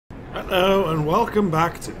Hello and welcome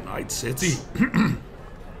back to Night City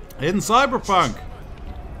in Cyberpunk.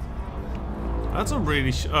 That's a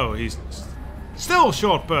really oh, he's still a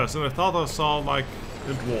short person. I thought I saw like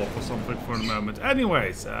a dwarf or something for a moment.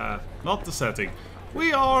 Anyways, not the setting.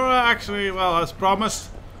 We are actually, well, as promised,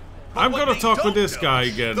 I'm gonna talk with this guy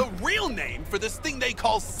again. The real name for this thing they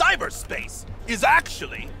call cyberspace is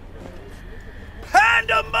actually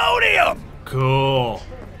Pandemonium! Cool.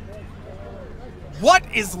 What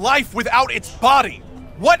is life without its body?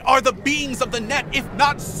 What are the beings of the net if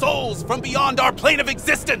not souls from beyond our plane of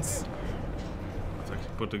existence? Let's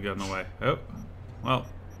actually put the gun away. Oh, well,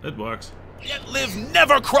 it works. Yet live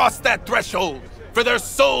never cross that threshold, for their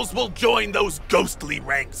souls will join those ghostly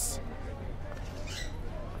ranks.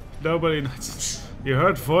 Nobody knows. You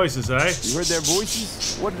heard voices, eh? You heard their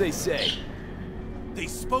voices? What did they say? They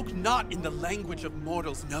spoke not in the language of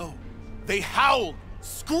mortals, no. They howled,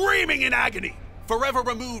 screaming in agony, forever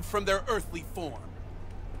removed from their earthly form.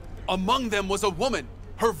 Among them was a woman,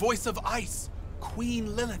 her voice of ice,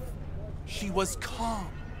 Queen Lilith. She was calm,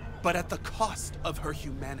 but at the cost of her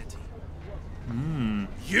humanity.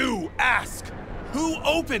 You ask, who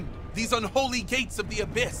opened these unholy gates of the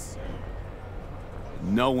abyss?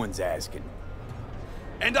 No one's asking.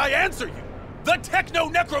 And I answer you, the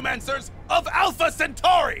techno-necromancers of Alpha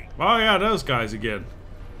Centauri! Oh yeah, those guys again.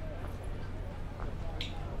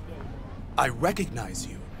 I recognize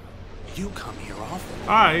you. You come here often.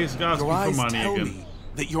 Ah, he's asking Your for eyes money tell again. me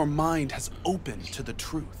that your mind has opened to the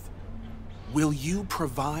truth. Will you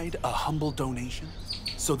provide a humble donation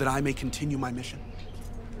so that I may continue my mission?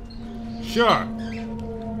 Sure.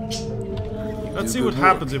 Let's see what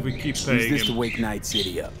happens if we keep Use paying this to him. wake Night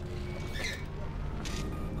City up.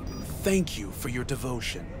 Thank you for your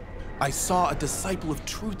devotion. I saw a disciple of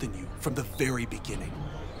truth in you from the very beginning.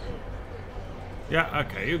 Yeah,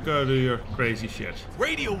 okay, you go do your crazy shit.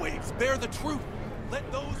 Radio waves bear the truth.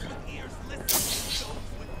 Let those with ears listen. Those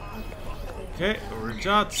with eyes behold. Okay,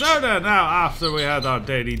 Richard. So then, now after we had our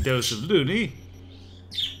daily dose of loony,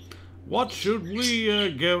 what should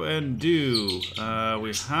we go and do?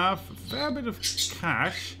 We have a fair bit of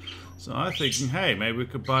cash, so I'm thinking, hey, maybe we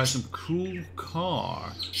could buy some cool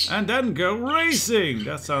car and then go racing.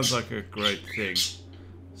 That sounds like a great thing.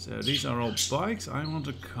 So these are all bikes. I want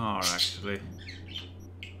a car actually.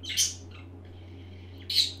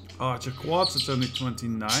 Archer quads, it's only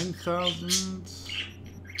 29,000.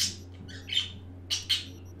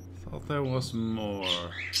 Thought there was more.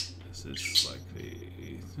 This is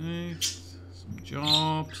likely some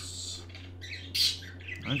jobs.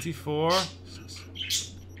 94.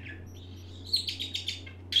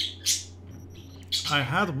 I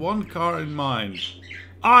had one car in mind.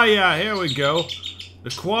 Ah yeah, here we go.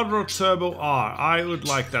 The Quadro Turbo R. I would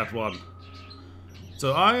like that one.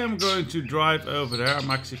 So I am going to drive over there. I'm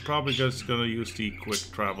actually probably just going to use the quick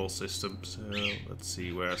travel system. So let's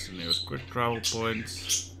see, where's the nearest quick travel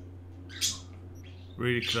point?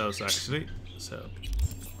 Really close actually. So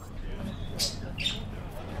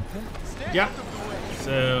yeah.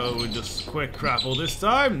 So we just quick travel this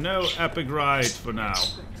time. No epic ride for now.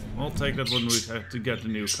 We'll take that when we have to get the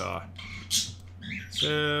new car.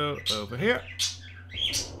 So over here.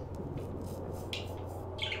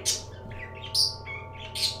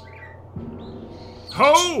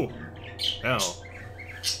 Ho! Hell.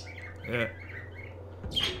 Yeah.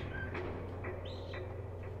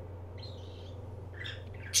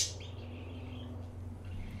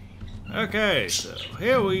 Okay, so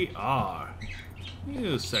here we are.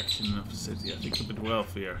 New section of the city, I think a bit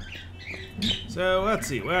wealthier. So let's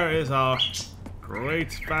see, where is our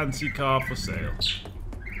great fancy car for sale?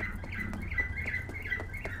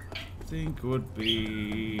 I think would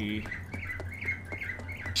be...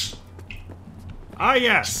 Ah,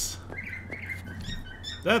 yes!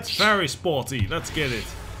 That's very sporty. Let's get it.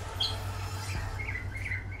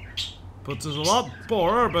 Puts us a lot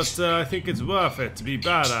poorer, but I think it's worth it to be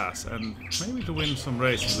badass and maybe to win some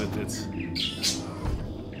races with it.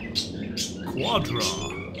 Quadra.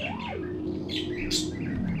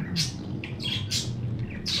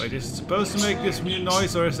 Wait, is it supposed to make this new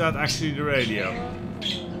noise or is that actually the radio?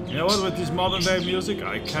 You know what, with this modern day music,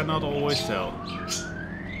 I cannot always tell.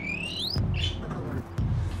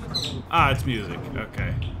 Ah, it's music.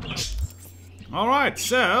 Okay. Alright,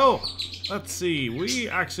 so let's see. We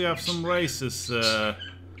actually have some races. 2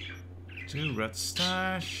 red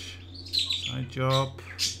stash. Side job.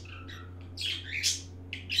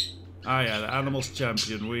 Ah yeah, the animals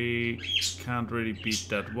champion. We can't really beat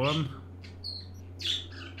that one.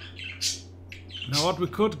 Now what, we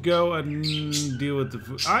could go and deal with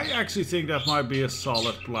the... I actually think that might be a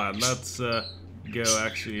solid plan. Let's go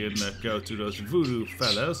actually and go to those voodoo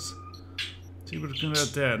fellas. See what's going on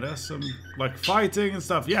there. There's some like fighting and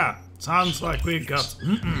stuff. Yeah, sounds like we got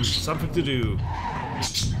something to do.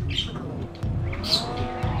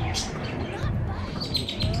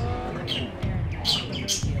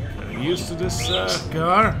 Getting used to this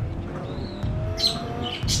car.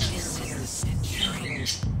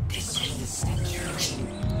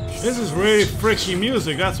 This is really freaky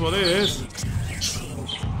music, that's what it is.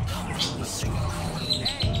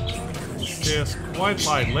 Steers quite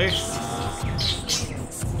lightly.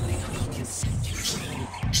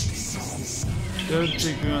 Don't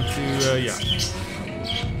think we want to, yeah,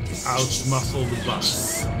 out-muscle the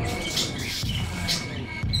bus.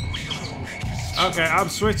 Okay, I'm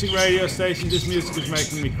switching radio station. This music is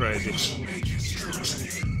making me crazy.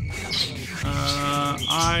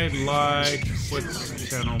 I like... Which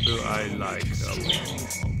channel do I like a lot?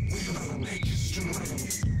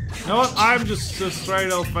 You know what? I'm just a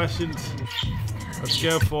straight old-fashioned. Let's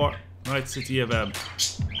go for Night City FM.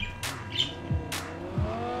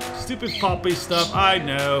 Stupid poppy stuff, I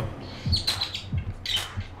know.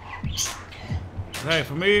 Hey,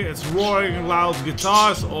 for me, it's roaring loud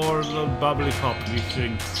guitars or little bubbly poppy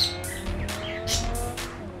things.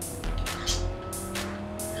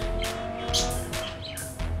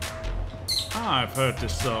 I've heard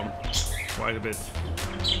this song quite a bit.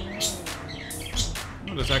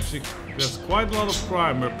 Well, there's quite a lot of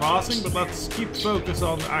crime we're passing, but let's keep focus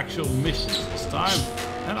on the actual missions this time.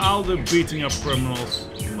 And I'll do beating up criminals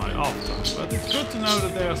in my off time. But it's good to know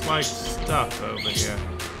that there's like stuff over here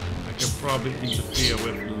I can probably interfere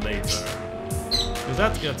with later. Because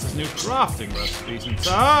that gets us new crafting recipes and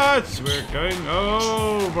such. We're going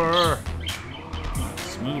over.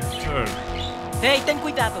 Smooth turn. Hey, ten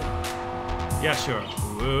cuidado. Yeah, sure.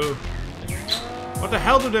 Whoa. What the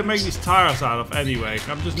hell do they make these tires out of anyway?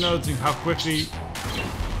 I'm just noticing how quickly...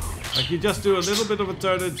 Like, you just do a little bit of a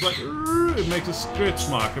turn and it's like... It makes a scratch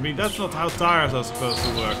mark. I mean, that's not how tires are supposed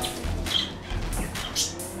to work.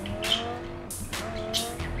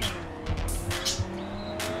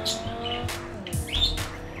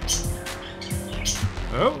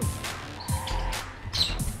 Oh?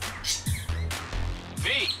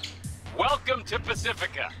 V, welcome to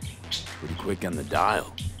Pasifica. Pretty quick on the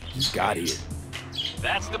dial. Who's got here?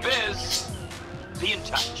 That's the biz. Be in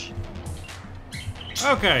touch.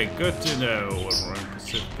 Okay, good to know when we're in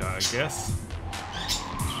Pasifica, I guess.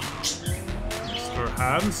 Mr.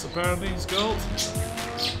 Hans, apparently he's called.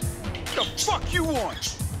 The fuck you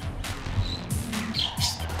want?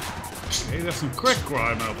 Okay, there's some quick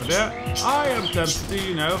crime over there. I am tempted to,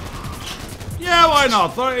 you know... Yeah, why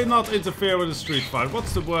not? Why not interfere with a street fight?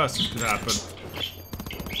 What's the worst that could happen?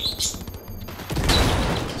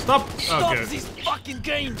 Stop! Stop Okay. these fucking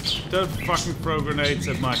games! Don't fucking throw grenades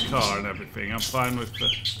at my car and everything. I'm fine with the...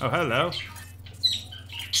 Oh, hello.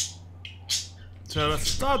 So let's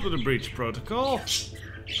start with the breach protocol.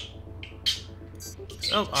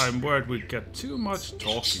 Else I'm worried we'd get too much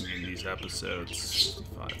talking in these episodes.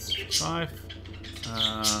 55,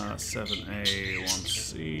 7A,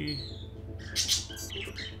 1C.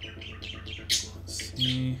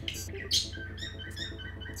 1C.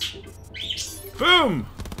 Boom!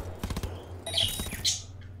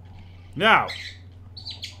 Now,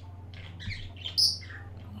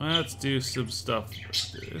 let's do some stuff.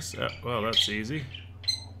 Let's do this. Well, that's easy.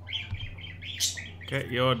 Okay,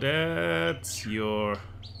 you're dead. You're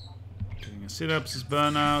getting a synapses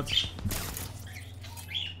burnout.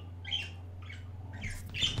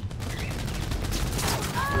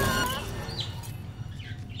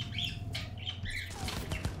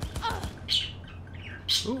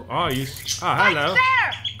 Who are you? Ah, hello.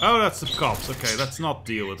 Oh, that's the cops. Okay, let's not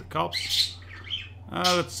deal with the cops.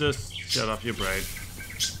 Let's just shut off your brain.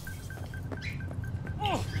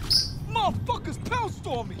 Oh, motherfuckers pounced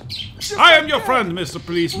on me. I am your friend, Mr.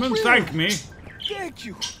 Policeman. Thank me. Thank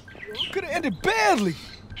you. Could have ended badly.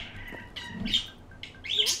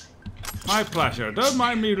 My pleasure. Don't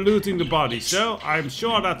mind me looting the body, so I'm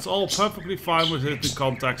sure that's all perfectly fine within the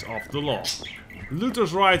context of the law.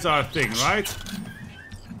 Looters' rights are a thing, right?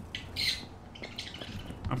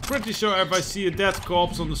 I'm pretty sure if I see a dead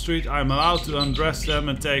corpse on the street, I'm allowed to undress them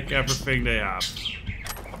and take everything they have.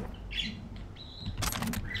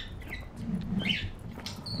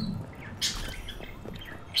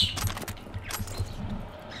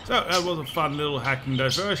 So, that was a fun little hacking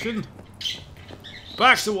diversion.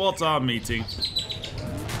 Back towards our meeting.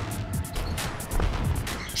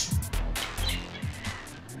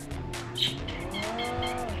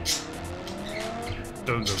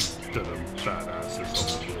 Dun dun dun dun. Badasses on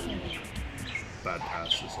the road.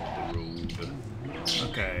 Badasses on the road.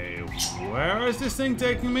 Okay, where is this thing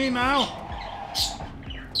taking me now?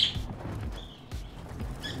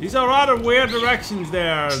 These are rather weird directions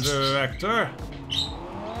there, Director.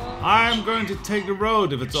 I'm going to take the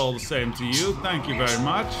road if it's all the same to you. Thank you very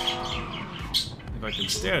much. If I can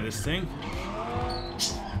steer this thing.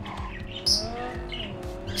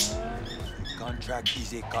 Contract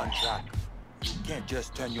is a contract. You can't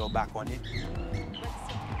just turn your back on it.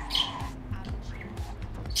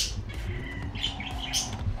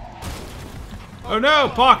 Oh no,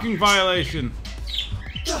 parking violation.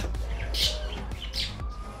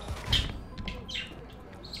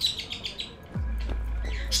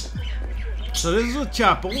 So this is a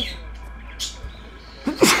chapel.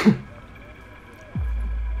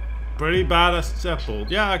 Pretty badass chapel.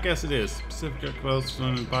 Yeah, I guess it is. Pacifica close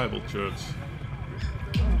to Bible Church.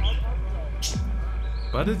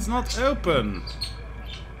 But it's not open.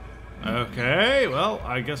 Okay, well,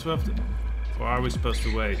 I guess we have to... Or are we supposed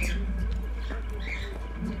to wait?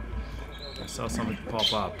 I saw something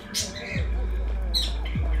pop up.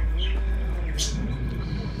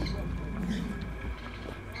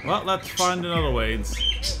 Well, let's find another way.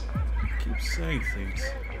 Keep saying things.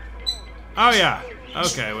 Oh yeah.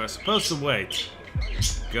 Okay, we're supposed to wait.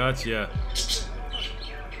 Gotcha.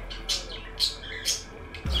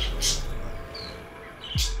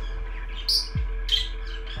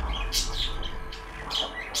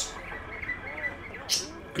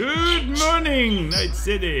 Good morning, Night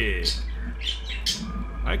City.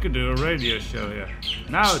 I could do a radio show here.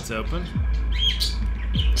 Now it's open.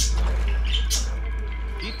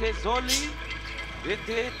 Okay,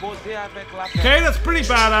 that's pretty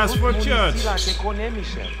badass for church.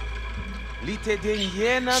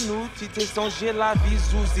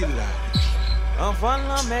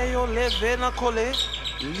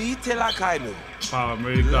 Wow, I'm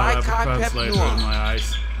really glad I have a translator in my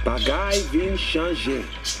eyes. Bagay vin chanje.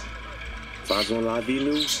 Façon la vie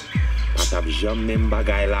nou, patap jam même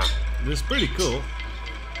bagay la. This is pretty cool.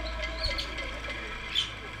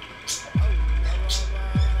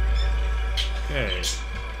 Okay.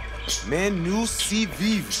 Mais nous si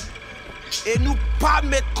vive. Et nous pas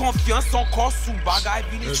mettre confiance encore sous bagay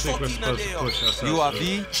vin sorti dans dehors. You are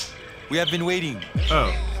V? We have been waiting.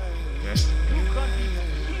 Oh. Okay.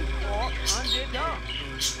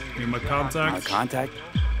 Need my contact? My contact?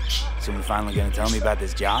 Someone finally gonna tell me about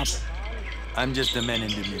this job? I'm just the man in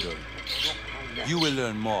the middle. You will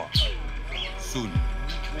learn more. Soon.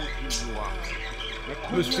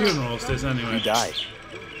 Whose funeral is this anyway? You died.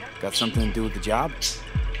 Got something to do with the job?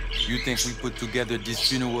 You think we put together this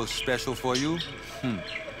funeral special for you?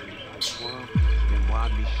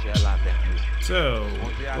 So,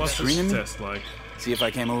 what's Screening this me? test like? See if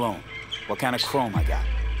I came alone. What kind of chrome I got?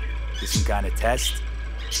 Is some kind of test?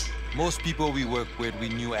 Most people we work with we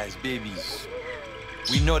knew as babies.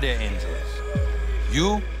 We know they're angels.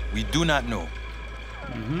 You, we do not know.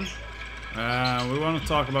 We want to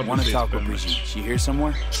talk about Want to Brigitte, talk with don't we? Brigitte. She here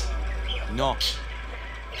somewhere? No.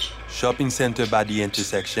 Shopping center by the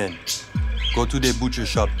intersection. Go to the butcher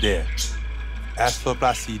shop there. Ask for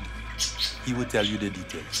Placide. He will tell you the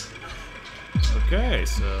details. Okay,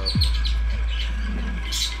 so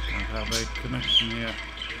I have a connection here.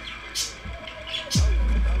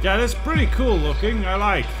 Yeah, that's pretty cool looking. I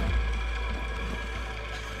like.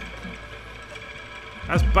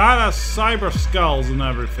 That's badass cyber skulls and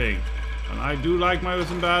everything. And I do like my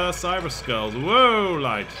some badass cyber skulls. Whoa,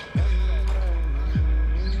 light.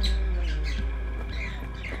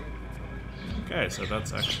 Okay, so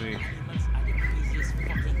that's actually.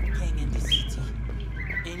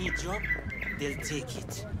 Any job, they'll take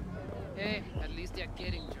it. Hey, at least they're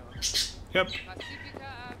getting jobs. Yep.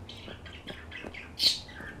 Pasifica,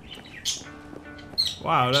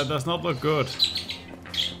 Wow, that does not look good.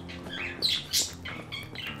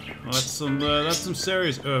 Well, that's some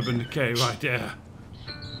serious urban decay right there.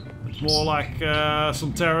 It's more like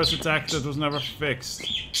some terrorist attack that was never fixed.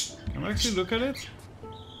 Can we actually look at it?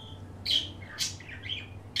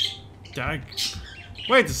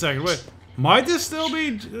 Wait a second, wait. Might this still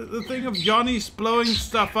be the thing of Johnny's blowing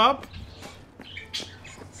stuff up?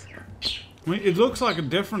 I mean, it looks like a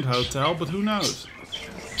different hotel, but who knows?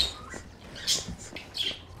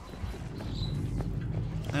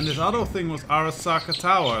 And this other thing was Arasaka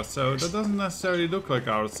Tower, so that doesn't necessarily look like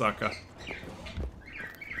Arasaka.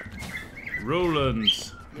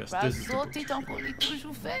 Roland. Guess this is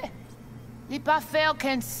the... Li pa fè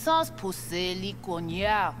aucun sens pou se li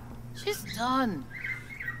konya. She's done.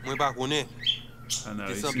 Mwen pa konen. I know,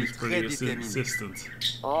 he This seems is pretty très insistent.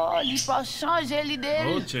 Oh, li pa chanje l'idée.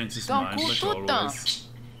 Oh, change his mind, like always.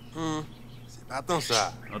 C'est pas tant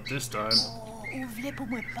ça. Not this time. Ou vle pou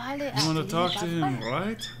mwen pale You want to talk to him,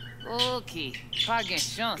 right? Ok, pa gen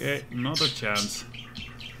chans. Okay, not a chance.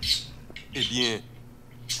 Eh bien,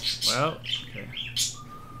 Well, okay.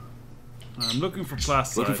 I'm looking for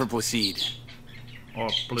Placide. Looking for Placide. Or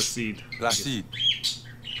Placide. Placide.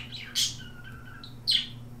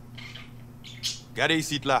 Regardez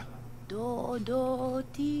ici là. Dodo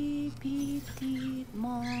ti petit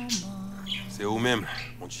maman. C'est vous-même.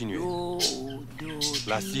 Continuez.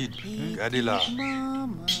 Placide. Regardez là.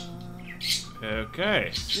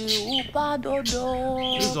 Okay. This is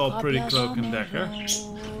all pretty Cloak and Decker.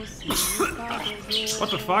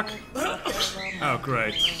 What the fuck? Oh,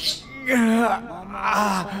 great.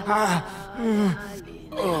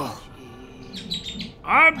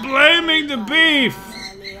 I'm blaming the beef!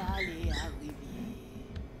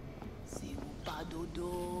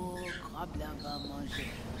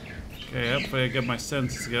 Okay, hopefully I get my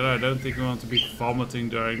senses together. I don't think I want to be vomiting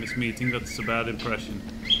during this meeting. That's a bad impression.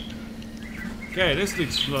 Okay, this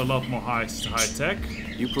looks a lot more high tech.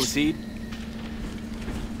 You proceed.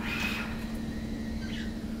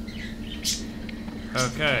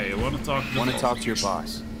 Okay, I want to talk to Want to talk to your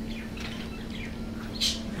boss.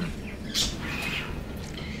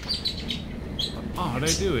 What are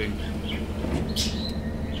they doing?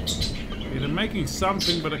 Okay, they're making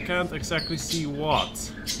something, but I can't exactly see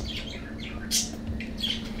what.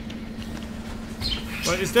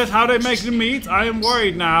 But is that how they make the meat? I am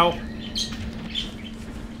worried now.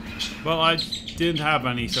 Well, I didn't have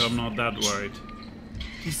any, so I'm not that worried.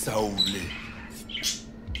 Oh,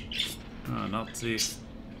 not the...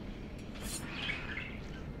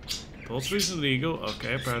 Poultry is illegal.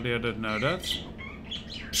 Okay, apparently I didn't know that.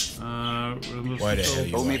 Why the hell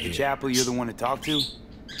you Told me are at the here? chapel you're the one to talk to.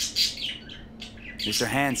 Mr.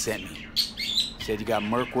 Hand sent me. Said you got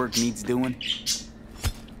merc work needs doing.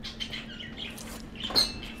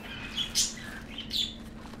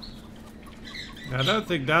 I don't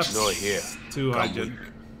think that's too hygienic.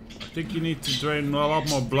 I think you need to drain a lot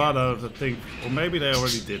more blood out of the thing. Or maybe they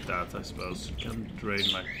already did that, I suppose. You can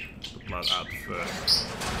drain like the blood out first.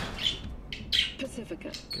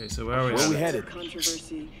 Pacifica. Okay, so where are we headed?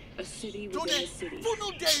 Controversy. A city within a city.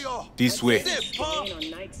 This way.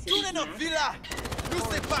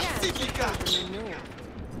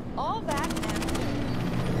 All that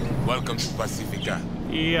Welcome to Pasifica.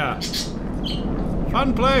 Yeah.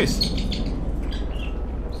 Fun place.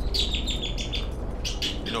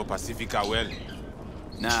 You know Pasifica well?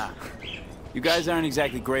 Nah. You guys aren't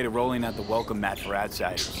exactly great at rolling out the welcome mat for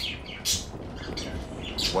outsiders.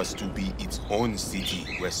 Was to be its own city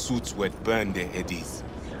where suits would burn their heads.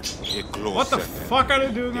 What the fuck are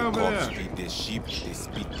they doing over there? They feed the sheep, they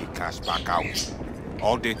spit the cash back out.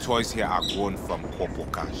 All the toys here are grown from Popo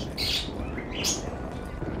cash.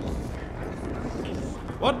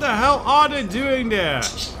 What the hell are they doing there?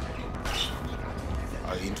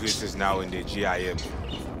 Our interest is now in the GIM,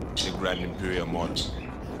 the Grand Imperial Mall.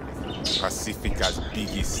 Pacifica's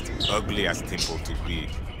biggest, ugliest temple to create.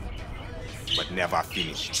 But never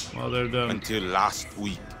finished. Well, they're done. Until last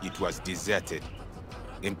week, it was deserted.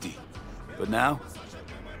 Empty. But now?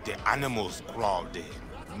 The animals crawled there,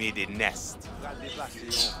 made a nest. I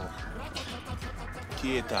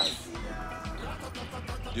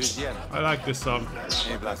like this song.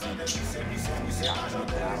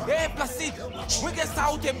 Hey, Placide! We get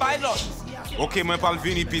out the bylaws! Okay, my pal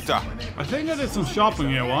Vinny Peter. I think I did some shopping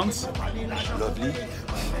here once. Lovely.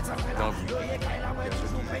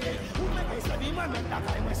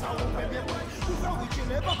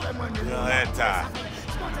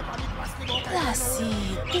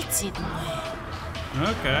 Placide, petite moi.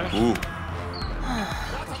 Okay. Où?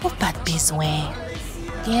 Ou pas de besoin.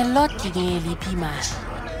 Gen l'autre qui gen li pi mal.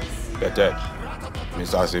 Peut-être. Mais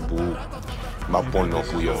ça, c'est pour ma bonne non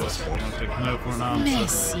pour your response. Take no for an answer.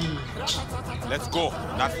 Merci. Let's go.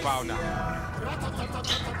 Not far now.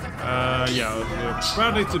 Yeah, we're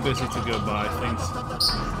probably too busy to go buy things.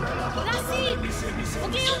 Placide, ou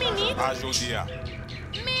gen yon minute? Pas aujourd'hui.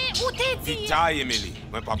 Mais ou te di? Vita, Emily.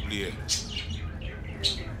 Moi, pas plier.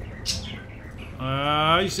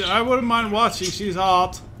 You see, I wouldn't mind watching. She's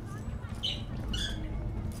hot.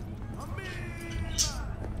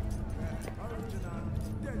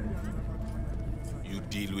 You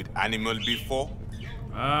deal with animal before?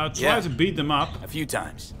 Try to beat them up. A few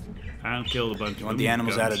times. And kill a bunch of them. You want the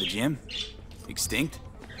animals out of the gym? Extinct?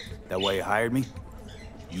 That why you hired me?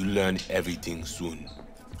 You learn everything soon.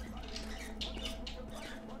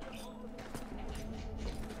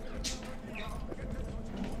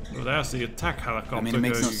 Well, there's the attack helicopter. I mean, it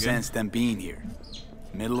makes no going again. sense them being here.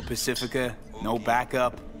 Middle of Pacifica, no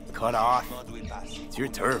backup, cut off. It's your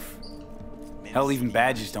turf. Hell, even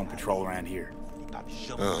badges don't patrol around here.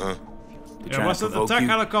 Uh-huh. Yeah, was that attack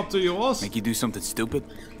helicopter yours? Make you do something stupid?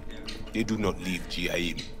 They do not leave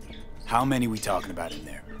GIM. How many we talking about in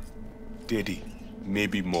there? 30,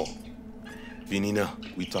 maybe more. Vinina,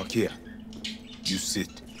 we talk here. You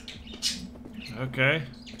sit. Okay.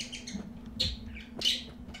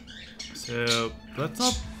 So, let's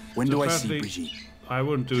not... When do I see Brigitte? I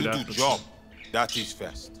wouldn't do that. Do job. That is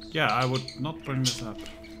first. Yeah, I would not bring this up.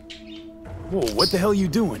 Whoa, what the hell are you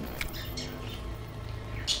doing?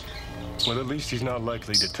 Well, at least he's not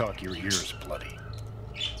likely to talk your ears bloody.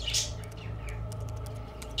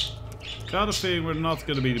 Got a feeling we're not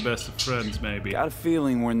gonna be the best of friends, maybe. Got a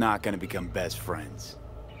feeling we're not gonna become best friends.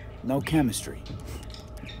 No chemistry.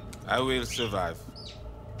 I will survive.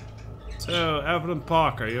 So, Evelyn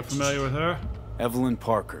Parker, you're familiar with her? Evelyn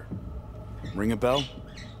Parker. Ring a bell?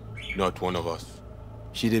 Not one of us.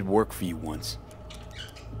 She did work for you once.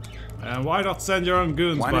 And why not send your own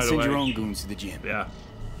goons, by the way? Why not send your own goons to the gym? Yeah.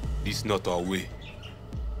 This not our way.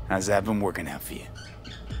 How's that been working out for you?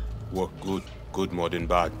 Work good. Good more than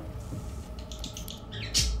bad.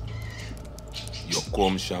 Your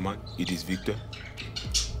calm shaman, it is Victor.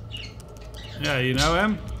 Yeah, you know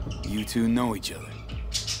him? You two know each other.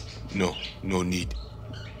 No, no need.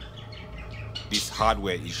 This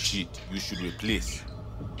hardware is shit. You should replace.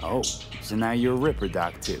 Oh, so now you're a Ripper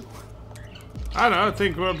Doc too. I don't know, I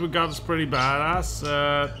think what we got is pretty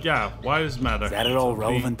badass. Yeah, why does it matter? Is that at all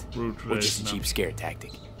relevant? Or just a cheap scare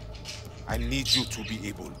tactic? I need you to be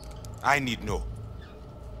able. I need know.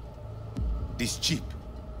 This chip.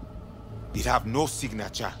 It have no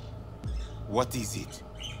signature. What is it?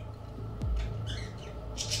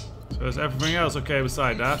 So is everything else okay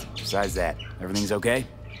beside that? Besides that, everything's okay?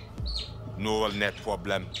 Neural net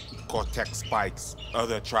problem. Cortex spikes.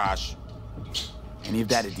 Other trash. Any of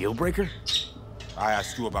that a deal breaker? I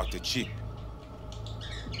asked you about the chip.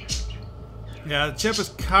 Yeah, the chip is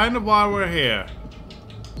kind of why we're here.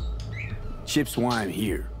 Chip's why I'm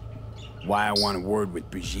here. Why I want a word with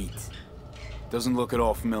Brigitte. Doesn't look at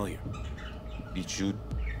all familiar. It should.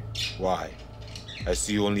 Why? I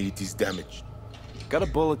see only it is damaged. Got a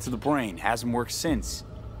bullet to the brain. Hasn't worked since.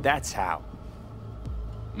 That's how.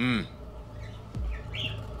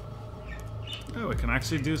 Oh, we can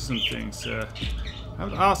actually do some things. I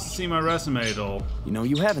haven't asked to see my resume at all. You know,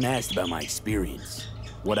 you haven't asked about my experience.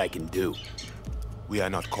 What I can do. We are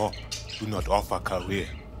not cop. Do not offer career.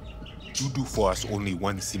 You do for us only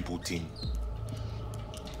one simple thing.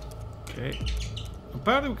 Okay.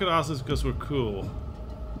 Apparently we could ask this because we're cool.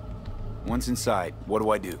 Once inside, what do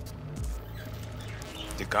I do?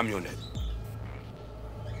 The camionette.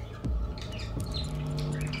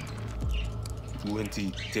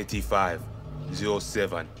 2035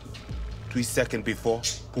 07. 3 seconds before,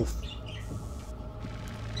 poof.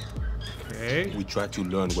 Okay. We try to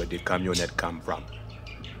learn where the camionette come from.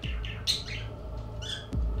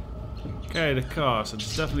 Okay, the car, so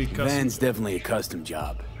it's definitely custom. Van's definitely a custom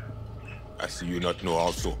job. I see you not know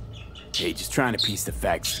also. Hey, just trying to piece the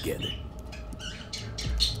facts together.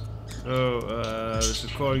 So, this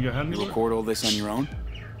is recording your handler? You record all this on your own?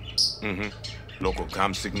 Local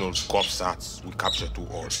cam signals, cop sats, we capture to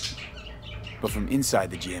all. But from inside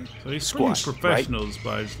the gym, so he's squad, pretty professionals right?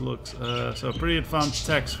 by his looks. So pretty advanced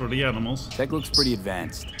techs for the animals. Tech looks pretty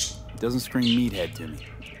advanced. Doesn't scream meathead to me.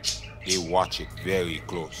 They watch it very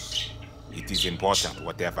close. It is important,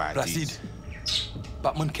 whatever it is.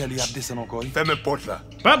 Batman Kelly have this encore. Femme porte là.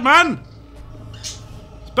 Batman! Is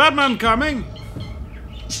Batman coming?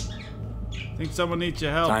 Think someone needs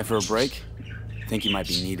your help. Time for a break? Think you might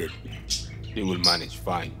be needed. They will manage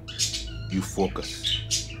fine. You focus.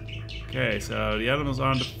 Okay, so the animals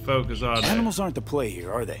aren't the focus, are they? Animals aren't the play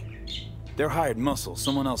here, are they? They're hired muscle.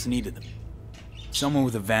 Someone else needed them. Someone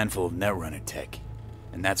with a van full of Netrunner tech.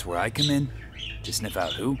 And that's where I come in? To sniff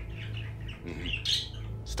out who?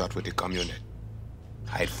 Start with the camionette.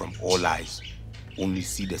 Hide from all eyes. Only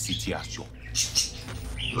see the situation.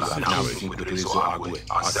 You have now seen the Rezo Agüe,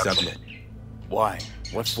 our sublet. Why?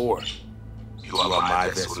 What for? You are my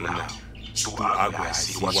vessel now. To Agüe, I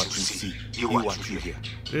see what you see. Hear what you hear.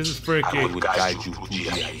 This is freaky. I will guide you to the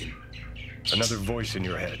end. Another voice in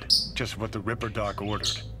your head. Just what the Ripper Doc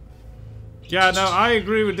ordered. Yeah, no, I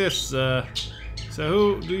agree with this. So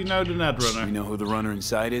who do you know the Netrunner? You know who the runner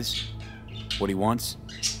inside is? What he wants?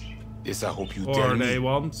 This I hope you or tell me. they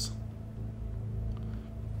want.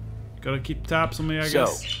 Gotta keep tabs on me, I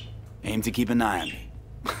guess. So, aim to keep an eye on me.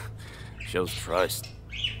 Shows trust.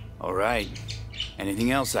 Alright.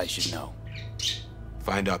 Anything else I should know?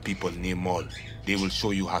 Find out people near Mall. They will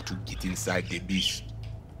show you how to get inside the beast.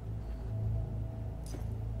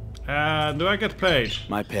 Do I get paid?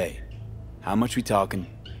 My pay. How much we talking,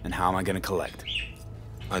 and how am I gonna collect?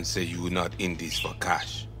 And say you not in this for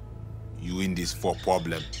cash. You in this for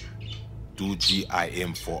problem. Do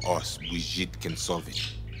GIM for us. Brigitte can solve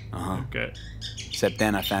it. Uh-huh. Okay. Except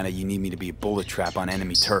then I found out you need me to be a bullet trap on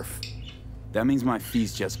enemy turf. That means my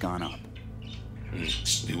fee's just gone up.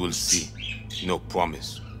 We will see. No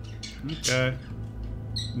promise. Okay.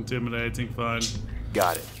 Intimidating, fine.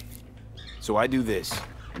 Got it. So I do this,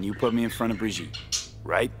 and you put me in front of Brigitte,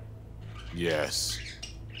 right? Yes.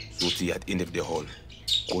 Duty at end of the hall.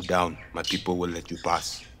 Go down. My people will let you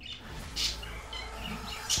pass.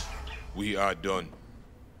 We are done.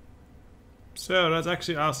 So let's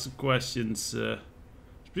actually ask the questions.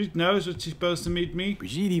 Brigitte knows that she's supposed to meet me.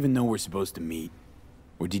 Brigitte even know we're supposed to meet?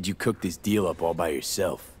 Or did you cook this deal up all by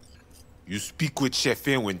yourself? You speak with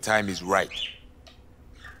Chefin when time is right.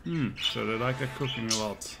 So they like their cooking a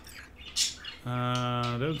lot.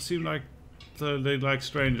 Don't seem like they like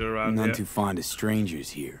strangers around here. None too fond of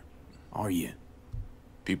strangers here, are you?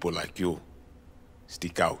 People like you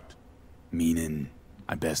stick out. Meaning,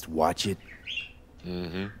 I best watch it?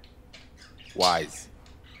 Mm-hmm. Wise.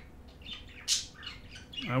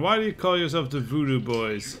 And why do you call yourself the Voodoo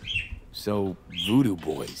Boys? So, Voodoo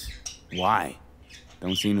Boys. Why?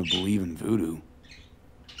 Don't seem to believe in voodoo.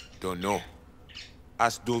 Don't know.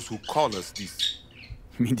 Ask those who call us this.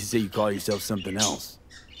 You mean to say you call yourself something else?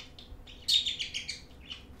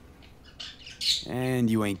 And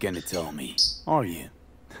you ain't gonna tell me, are you?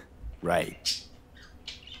 Right.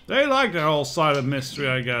 They like their whole side of mystery,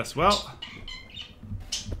 I guess. Well.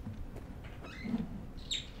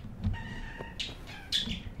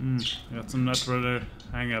 Got some Netrunner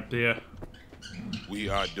hang up here. We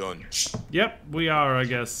are done. Yep, we are, I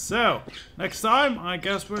guess. So, next time, I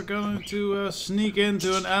guess we're going to sneak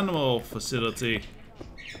into an animal facility.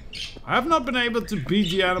 I have not been able to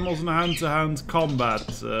beat the animals in hand-to-hand combat.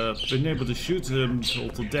 Been able to shoot them all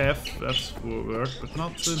to death, that's work, but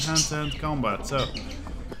not in hand-to-hand combat. So,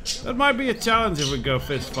 that might be a challenge if we go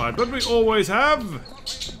fist fight, but we always have.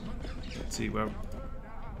 Let's see where.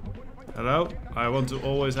 Hello? I want to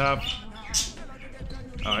always have.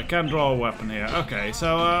 Oh, I can't draw a weapon here. Okay,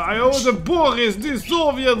 so I owe the Boris the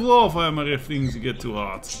Soviet Warhammer if things get too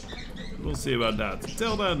hard. We'll see about that.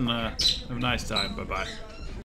 Till then, have a nice time. Bye-bye.